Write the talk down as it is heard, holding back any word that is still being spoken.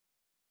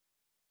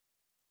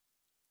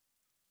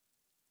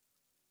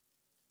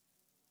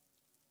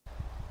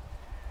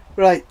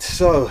Right,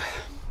 so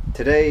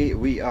today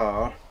we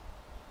are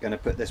going to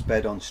put this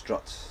bed on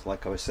struts,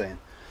 like I was saying.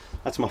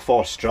 That's my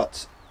 4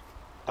 struts.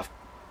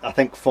 I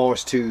think 4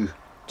 is too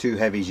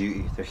heavy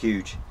duty, they're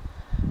huge.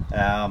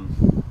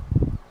 Um,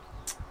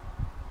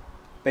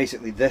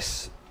 Basically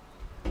this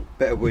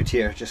bit of wood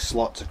here just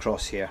slots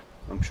across here.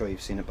 I'm sure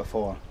you've seen it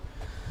before.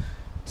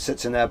 It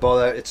sits in there,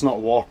 bother. It's not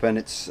warping,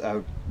 it's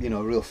a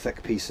real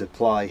thick piece of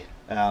ply.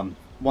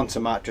 Once a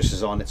mattress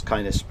is on, it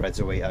kind of spreads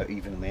the weight out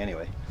evenly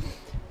anyway.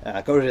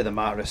 I got rid of the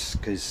mattress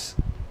because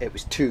it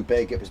was too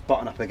big. It was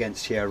button up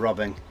against here,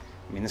 rubbing.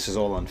 I mean, this is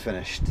all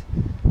unfinished.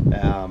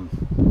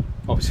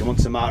 Obviously,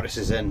 once the mattress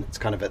is in, it's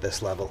kind of at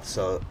this level,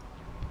 so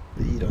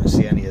you don't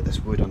see any of this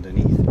wood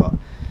underneath. But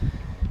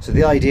so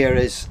the idea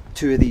is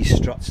 2 of these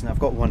struts, and I've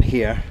got one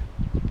here.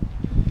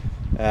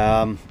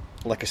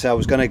 Like I said, I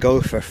was going to go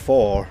for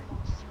 4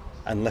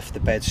 and lift the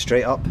bed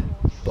straight up,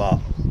 but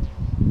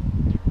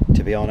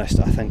to be honest,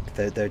 I think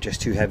they're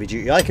just too heavy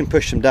duty. I can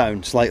push them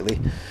down slightly,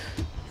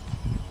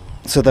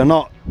 so they're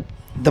not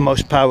the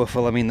most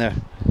powerful. I mean, they're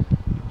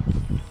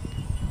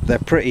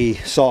pretty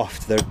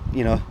soft. They're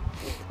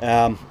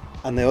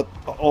and they'll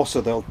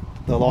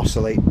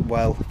oscillate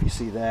well. If you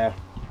see there,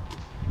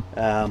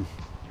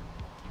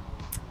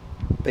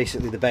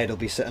 basically the bed will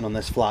be sitting on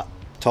this flat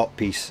top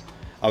piece.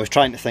 I was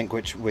trying to think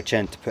which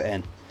end to put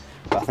in,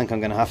 but I think I'm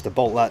going to have to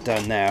bolt that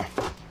down there.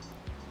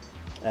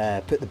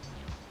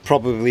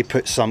 Probably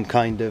put some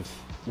kind of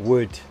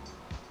wood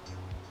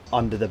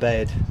under the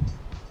bed,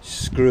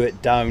 screw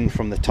it down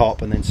from the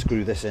top, and then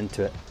screw this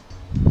into it.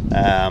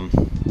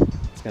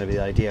 It's going to be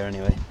the idea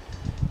anyway.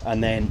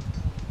 And then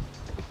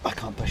I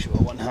can't push it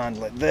with one hand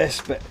like this,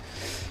 but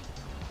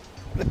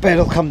the bed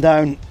will come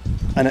down,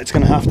 and it's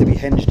going to have to be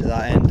hinged at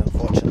that end,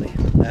 unfortunately.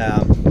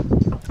 I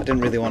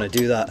didn't really want to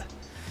do that,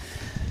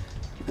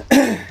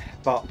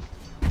 but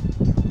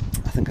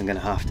I think I'm going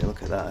to have to.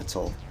 Look at that, that's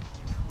all.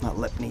 That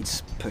lip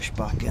needs pushed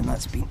back in,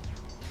 that's been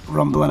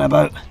rumbling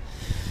about.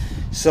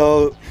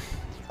 So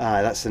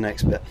that's the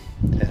next bit.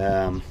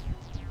 I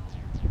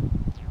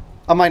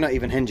might not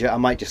even hinge it, I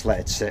might just let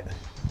it sit,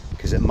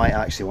 because it might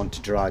actually want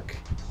to drag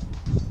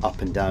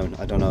up and down.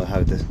 I don't know how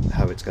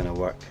it's going to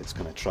work. It's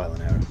kind of trial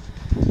and error.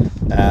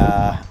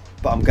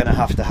 But I'm going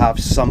to have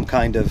some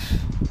kind of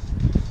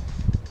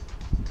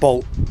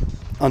bolt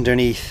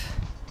underneath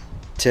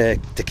to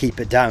keep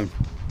it down.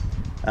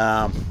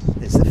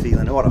 It's the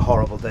feeling. What a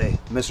horrible day.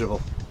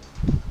 Miserable.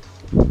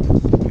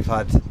 We've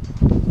had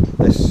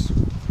this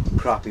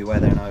crappy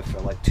weather now for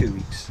like 2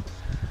 weeks.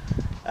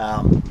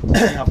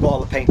 I've got all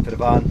the paint for the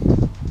van.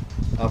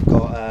 I've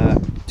got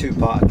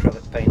 2-part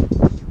acrylic paint.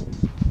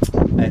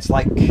 It's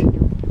like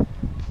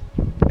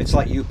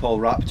U-Pol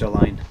Raptor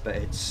line, but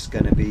it's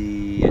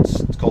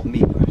called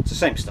Meeper. It's the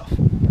same stuff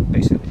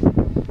basically.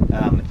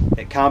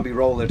 It can be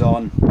rollered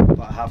on,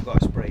 but I have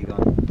got a spray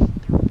gun.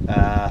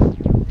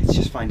 It's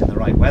just finding the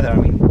right weather. I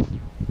mean,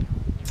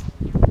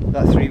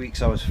 that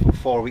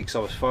 4 weeks I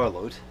was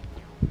furloughed,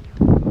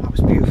 that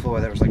was beautiful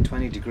weather. It was like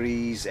 20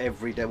 degrees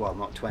every day. Well,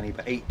 not 20,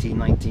 but 18,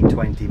 19,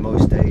 20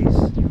 most days.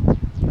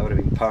 That would have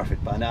been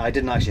perfect. But I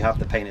didn't actually have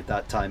the paint at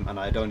that time, and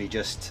I'd only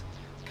just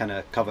kind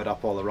of covered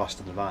up all the rust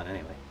in the van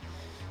anyway.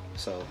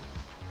 So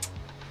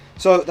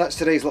that's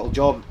today's little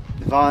job.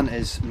 The van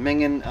is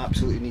minging,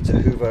 absolutely needs a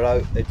hoover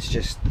out. It's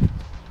just,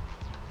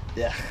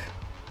 yeah.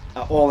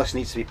 All this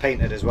needs to be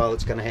painted as well.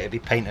 It's going to be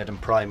painted and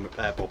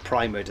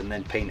primered and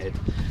then painted.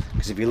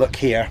 Because if you look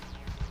here,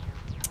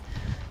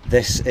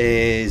 this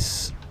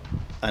is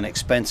an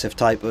expensive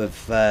type of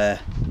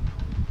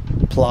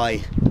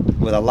ply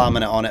with a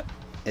laminate on it.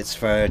 It's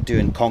for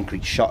doing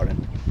concrete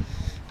shuttering,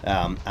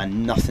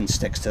 and nothing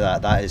sticks to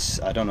that. That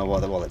is, I don't know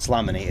what, well, it's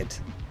laminated,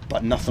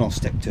 but nothing will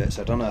stick to it.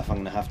 So I don't know if I'm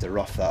going to have to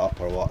rough that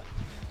up or what.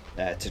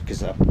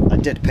 Because I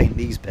did paint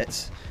these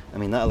bits. I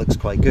mean, that looks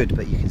quite good,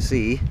 but you can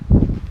see.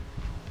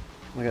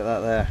 Look at that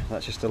there,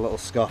 that's just a little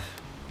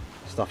scuff.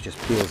 Stuff just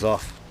peels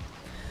off.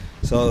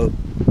 So,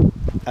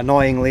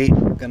 annoyingly,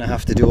 gonna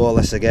have to do all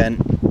this again.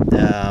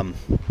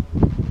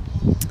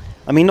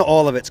 I mean, not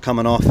all of it's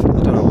coming off,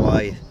 I don't know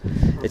why.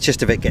 It's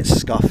just if it gets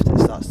scuffed, it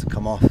starts to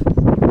come off.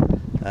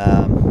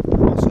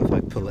 Also, if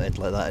I pull it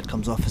in like that, it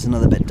comes off. There's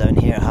another bit down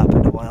here, it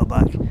happened a while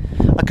back.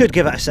 I could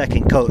give it a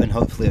second coat and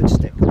hopefully it would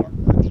stick, but I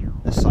mean,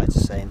 this side's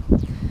the same.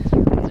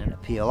 Getting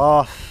it peel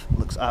off,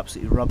 looks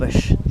absolutely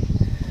rubbish.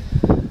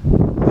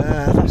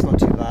 That's not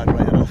too bad,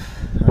 right enough.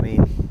 I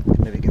mean,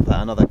 maybe give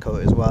that another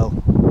coat as well.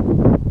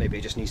 Maybe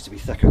it just needs to be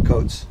thicker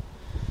coats.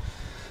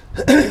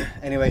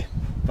 Anyway,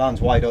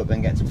 van's wide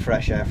open, getting some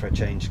fresh air for a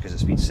change because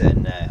it's been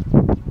sitting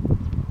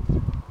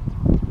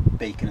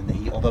baking in the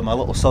heat. Although my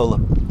little solar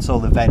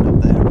vent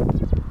up there,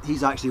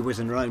 he's actually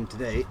whizzing around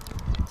today.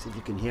 See if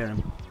you can hear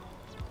him.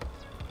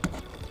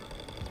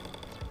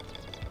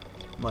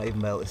 Might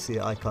even be able to see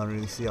it. I can't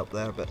really see up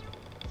there, but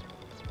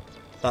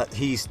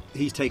he's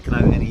taken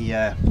out any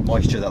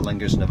moisture that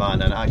lingers in the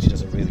van, and it actually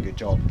does a really good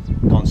job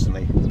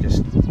constantly.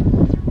 Just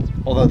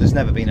although there's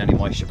never been any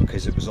moisture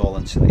because it was all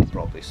insulated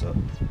properly, so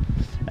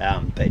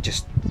but it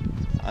just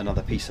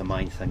another peace of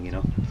mind thing, you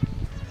know.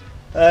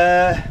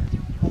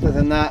 Other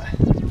than that,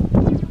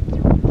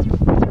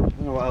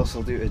 know what else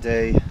I'll do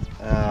today.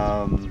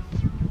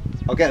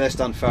 I'll get this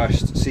done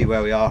first, see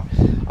where we are.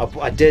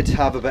 I did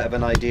have a bit of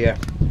an idea.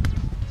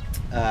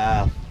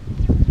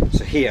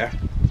 So here,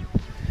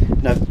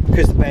 now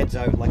because the bed's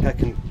out, like I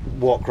can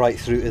walk right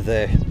through to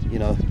the, you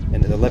know,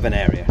 into the living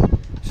area.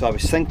 So I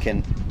was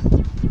thinking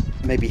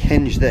maybe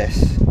hinge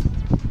this.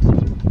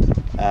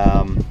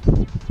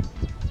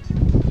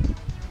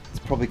 It's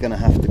probably going to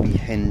have to be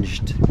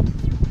hinged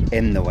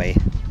in the way,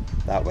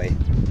 that way.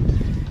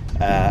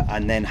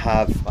 And then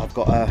I've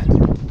got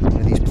one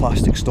of these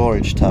plastic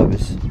storage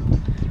towers,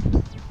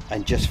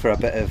 and just for a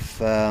bit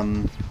of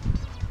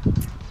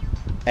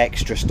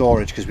extra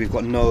storage, because we've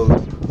got no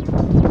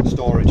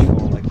storage for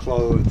like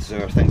clothes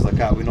or things like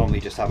that. We normally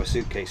just have a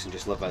suitcase and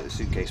just live out the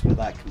suitcase, but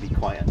that can be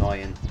quite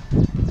annoying.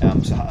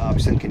 So I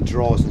was thinking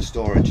drawers and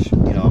storage.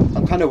 You know,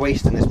 I'm kind of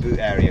wasting this boot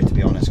area, to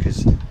be honest,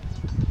 because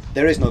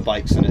there is no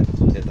bikes in it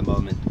at the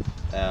moment.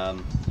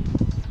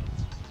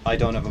 I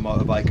don't have a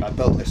motorbike. I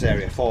built this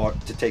area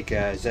to take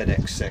a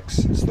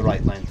ZX6. It's the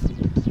right length.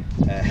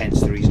 Hence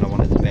the reason I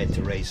wanted the bed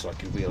to raise so I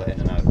could wheel it in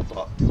and out.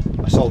 But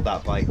I sold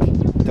that bike.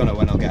 Don't know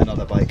when I'll get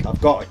another bike.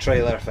 I've got a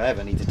trailer. If I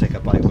ever need to take a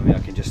bike with me, I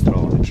can just throw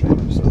on a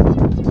trailer.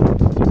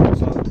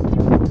 So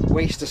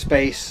waste of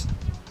space.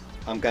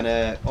 I'm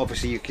gonna,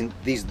 obviously you can,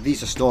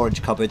 these are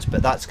storage cupboards,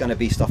 but that's gonna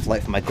be stuff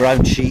like for my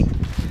ground sheet.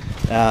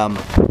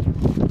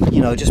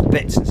 You know, just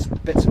bits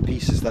and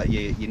pieces that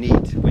you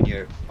need when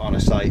you're on a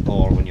site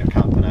or when you're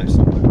camping out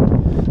somewhere.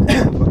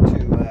 I've got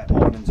two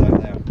awnings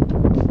out there.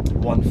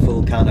 One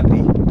full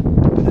canopy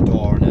with a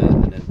door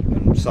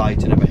and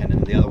sides and everything,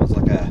 and the other one's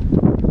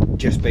like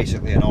just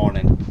basically an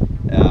awning,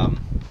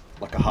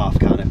 like a half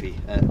canopy.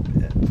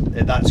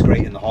 That's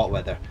great in the hot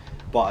weather,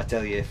 but I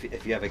tell you,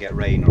 if you ever get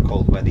rain or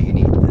cold weather, you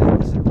need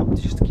this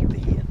just to keep the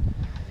heat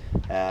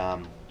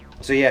in.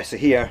 So yeah, so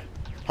here,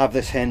 have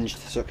this hinged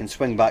so it can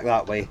swing back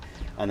that way,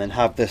 and then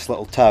have this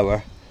little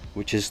tower,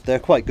 which is, they're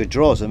quite good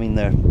drawers. I mean,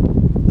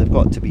 they've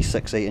got to be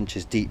 6-8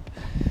 inches deep.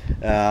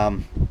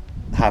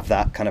 Have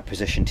that kind of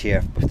positioned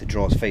here with the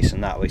drawers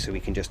facing that way, so we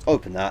can just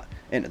open that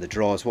into the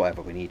drawers,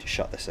 whatever we need to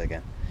shut this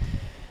again.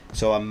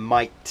 So I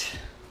might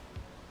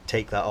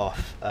take that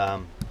off.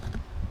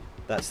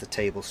 That's the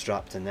table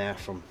strapped in there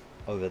from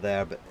over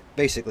there, but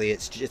basically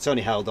it's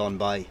only held on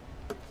by, I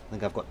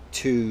think I've got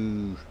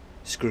 2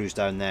 screws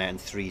down there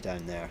and 3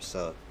 down there,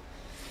 so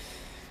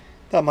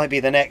that might be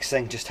the next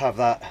thing, just have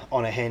that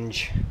on a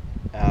hinge,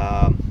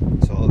 so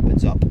it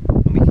opens up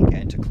and we can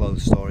get into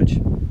clothes storage.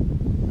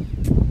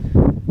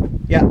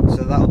 Yeah,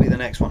 so that'll be the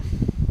next one.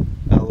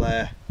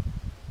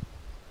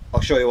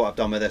 I'll show you what I've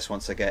done with this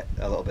once I get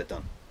a little bit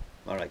done.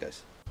 Alright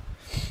guys.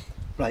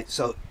 Right,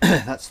 so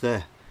that's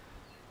the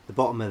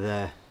bottom of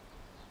the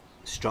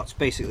struts.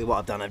 Basically what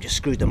I've done, I've just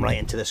screwed them right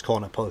into this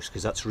corner post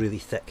because that's really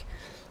thick.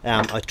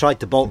 I tried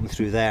to bolt them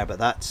through there, but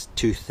that's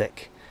too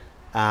thick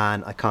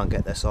and I can't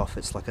get this off.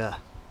 It's like a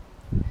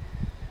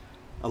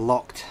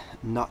locked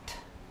nut.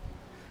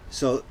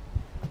 So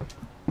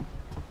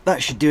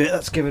that should do it.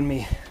 That's giving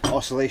me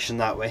oscillation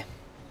that way.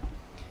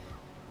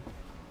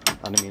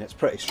 And I mean, it's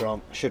pretty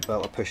strong. I should be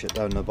able to push it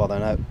down, no bother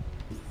now.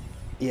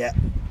 Yeah.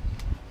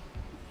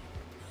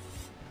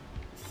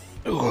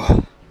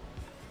 Ugh.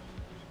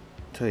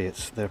 Tell you,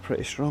 they're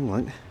pretty strong,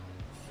 like.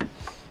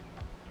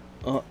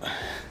 Oh.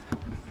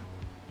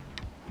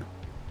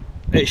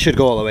 It should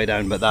go all the way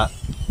down, but that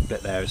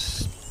bit there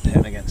is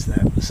hitting against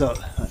there. So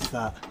that's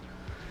that.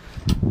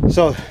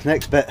 So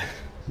next bit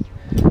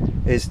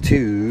is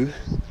to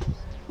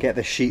get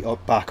the sheet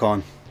up back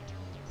on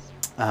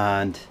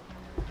and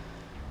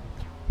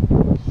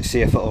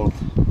see if it'll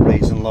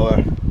raise and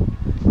lower,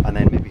 and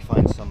then maybe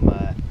find some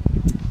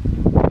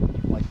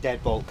like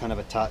deadbolt kind of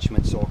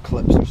attachments or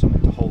clips or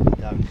something to hold it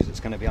down, because it's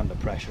going to be under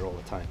pressure all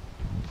the time.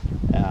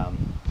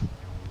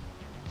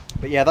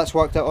 But yeah, that's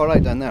worked out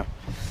alright down there.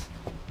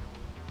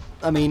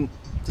 I mean,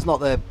 it's not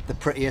the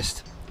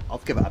prettiest. I'll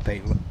give it a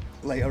paint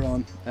later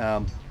on.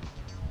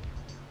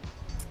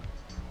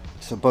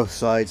 So both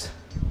sides.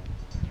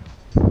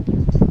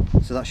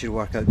 So that should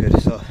work out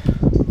good. So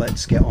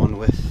let's get on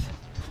with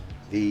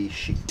the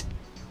sheet.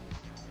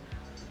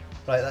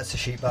 Right, that's the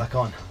sheet back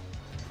on.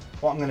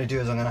 What I'm going to do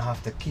is I'm going to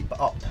have to keep it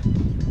up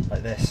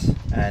like this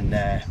and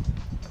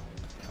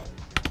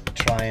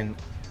try and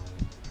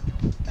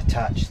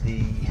attach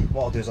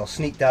what I'll do is I'll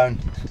sneak down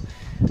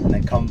and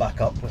then come back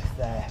up with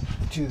the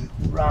 2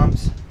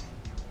 rams.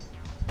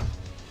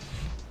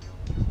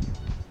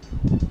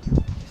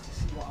 Just to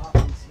see what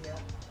happens here.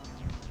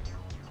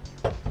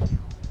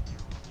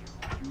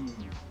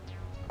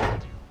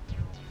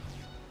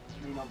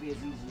 May not be as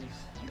easy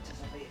as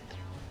anticipated.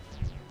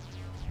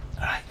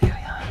 Alright, there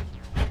we are.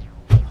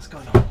 What's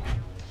going on?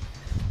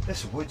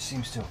 This wood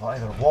seems to have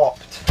either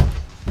warped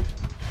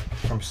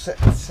from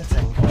sitting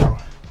or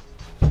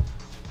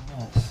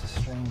it's a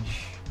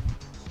strange,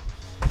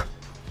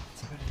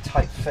 it's a very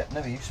tight fit.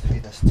 Never used to be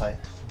this tight.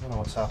 I don't know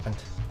what's happened.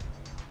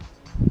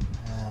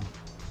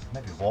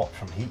 Maybe warped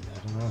from heat,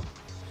 I don't know.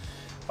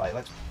 Right,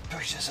 let's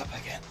push this up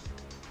again.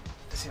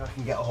 Let's see if I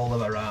can get a hold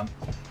of a ram.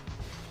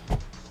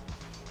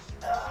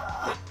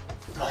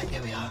 Right,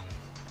 here we are.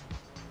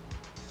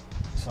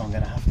 So I'm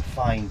going to have to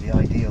find the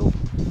ideal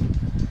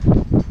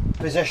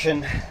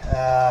position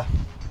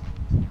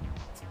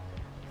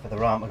for the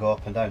ramp to go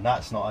up and down.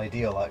 That's not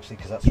ideal actually,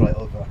 because that's right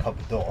over a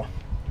cupboard door.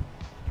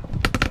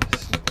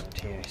 Just look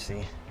around here, you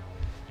see,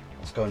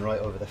 it's going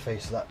right over the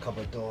face of that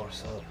cupboard door,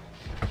 so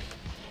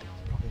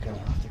probably going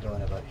to have to go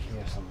in about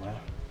here somewhere.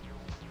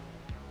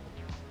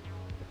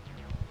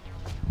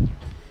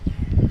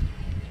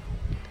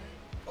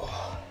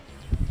 Oh.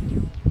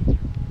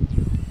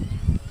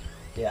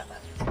 Yeah,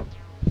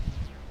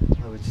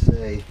 I would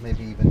say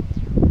maybe even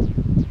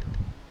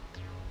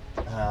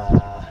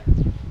about,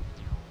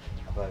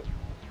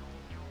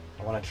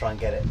 I want to try and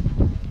get it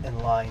in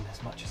line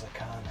as much as I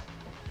can.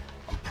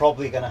 I'm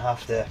probably going to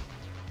have to,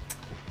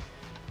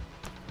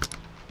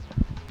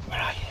 where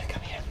are you?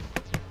 Come here.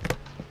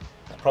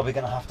 I'm probably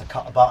going to have to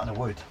cut a batten of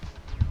wood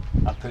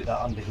and put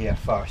that under here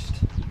first,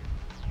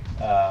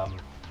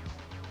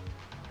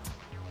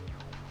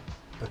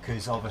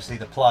 because obviously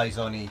the ply's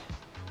only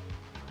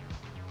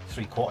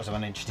 3/4 of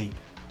an inch deep,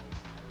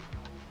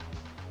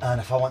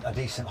 and if I want a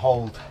decent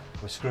hold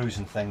with screws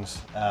and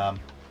things, I've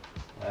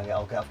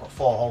got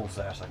 4 holes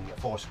there, so I can get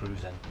 4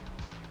 screws in.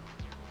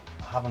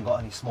 I haven't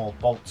got any small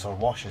bolts or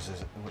washers,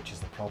 which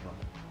is the problem.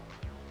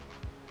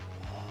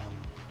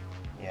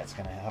 Yeah, it's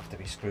going to have to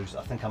be screws.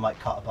 I think I might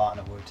cut a batten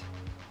of wood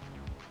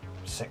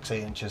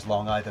 6-8 inches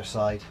long either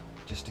side,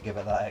 just to give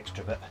it that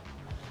extra bit.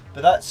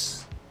 But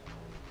that's,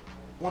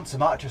 once the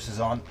mattress is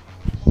on,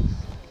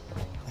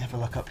 have a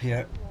look up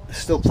here, there's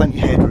still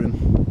plenty of headroom.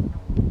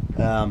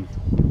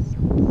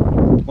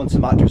 Once the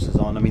mattress is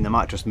on, I mean the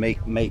mattress may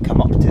come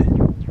up to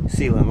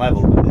ceiling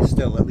level, but there's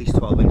still at least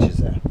 12 inches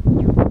there.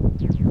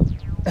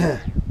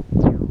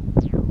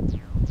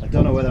 I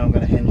don't know whether I'm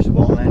going to hinge the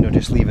bottom end or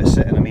just leave it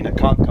sitting. I mean, it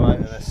can't come out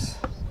of this,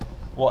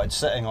 what it's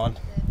sitting on,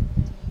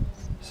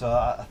 so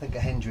I think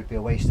a hinge would be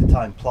a waste of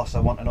time. Plus I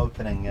want an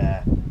opening,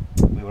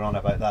 we were on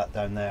about that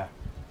down there,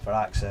 for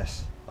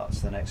access.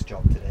 That's the next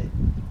job today.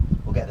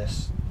 We'll get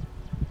this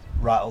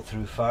rattled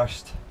through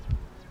first,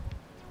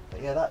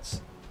 but yeah,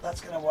 that's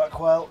going to work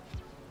well,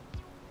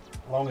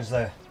 as long as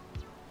the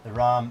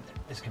ram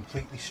is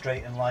completely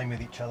straight in line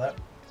with each other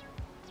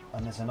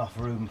and there's enough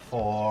room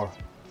for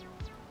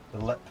the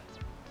lip,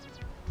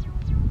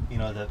 you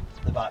know,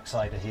 the back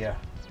side of here,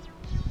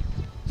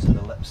 so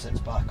the lip sits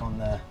back on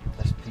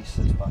this piece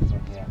sits back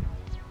on here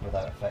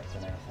without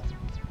affecting anything.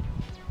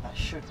 That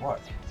should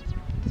work.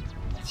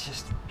 It's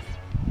just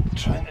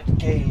trying to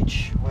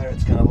gauge where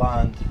it's going to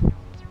land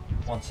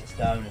once it's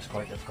down is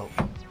quite difficult.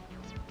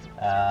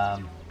 Yeah,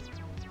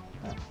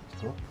 that's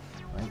cool.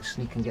 Right,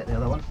 sneak and get the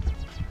other one.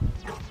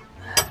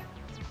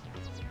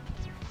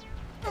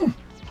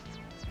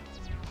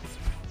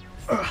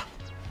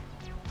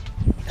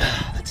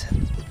 That's it.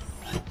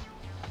 Right.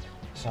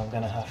 So I'm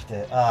going to have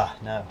to,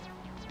 now,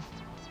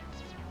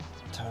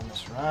 turn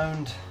this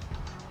round,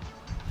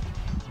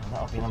 and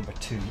that'll be number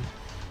 2,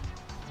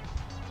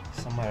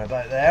 somewhere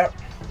about there.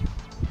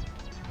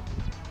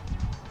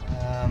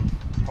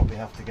 Probably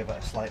have to give it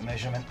a slight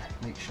measurement,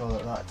 make sure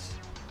that that's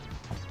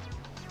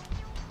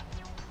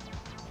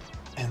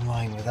in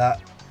line with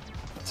that.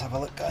 Let's have a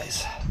look,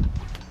 guys.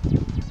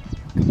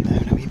 Come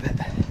down a wee bit.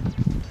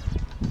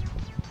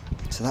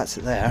 So that's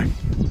it there.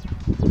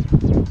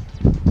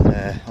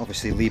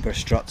 Obviously Liebherr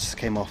struts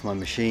came off my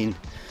machine.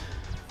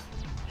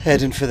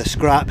 Heading for the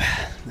scrap.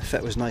 The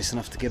fit was nice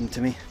enough to give them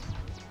to me.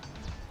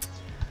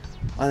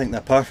 I think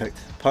they're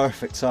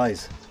perfect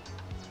size.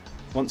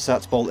 Once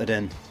that's bolted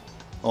in,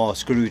 or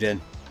screwed in,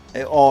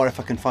 or if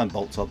I can find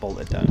bolts I'll bolt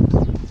it down.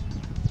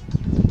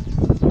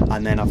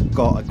 And then I've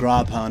got a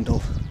grab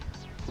handle,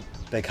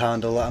 big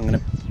handle that I'm going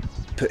to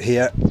put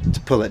here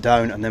to pull it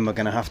down, and then we're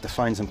going to have to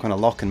find some kind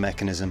of locking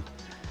mechanism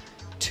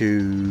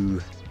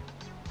to,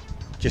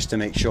 just to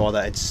make sure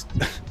that it's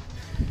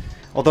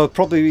although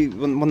probably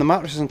when the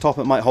mattress is on top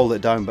it might hold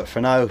it down, but for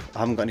now I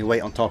haven't got any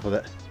weight on top of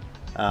it.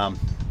 I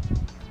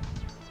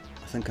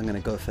think I'm going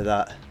to go for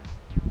that.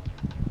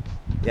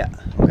 Yeah,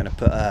 I'm going to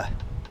put a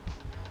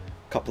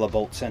couple of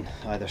bolts in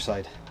either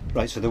side.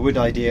 Right, so the wood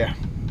idea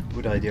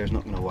is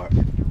not going to work.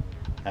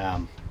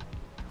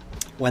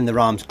 When the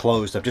ram's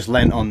closed, I've just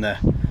leant on the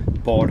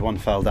board, one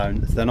fell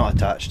down, they're not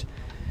attached.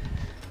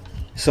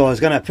 So I was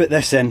going to put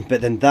this in,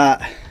 but then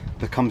that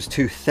becomes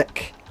too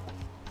thick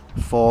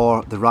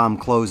for the ram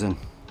closing.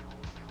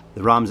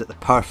 The ram's at the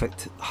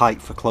perfect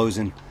height for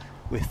closing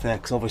with,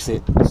 because obviously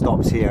it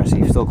stops here, so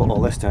you've still got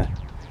all this to,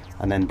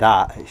 and then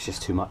that, it's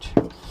just too much.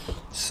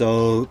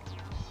 So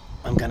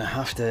I'm going to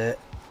have to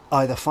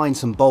either find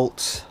some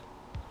bolts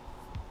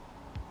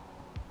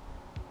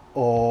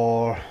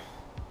or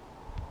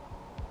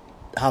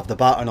have the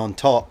batten on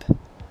top,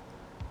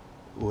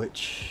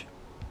 which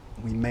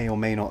we may or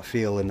may not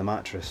feel in the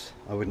mattress.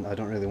 I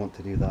don't really want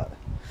to do that.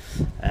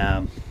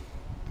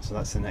 So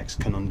that's the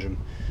next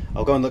conundrum.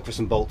 I'll go and look for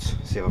some bolts,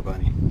 see if I've got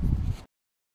any.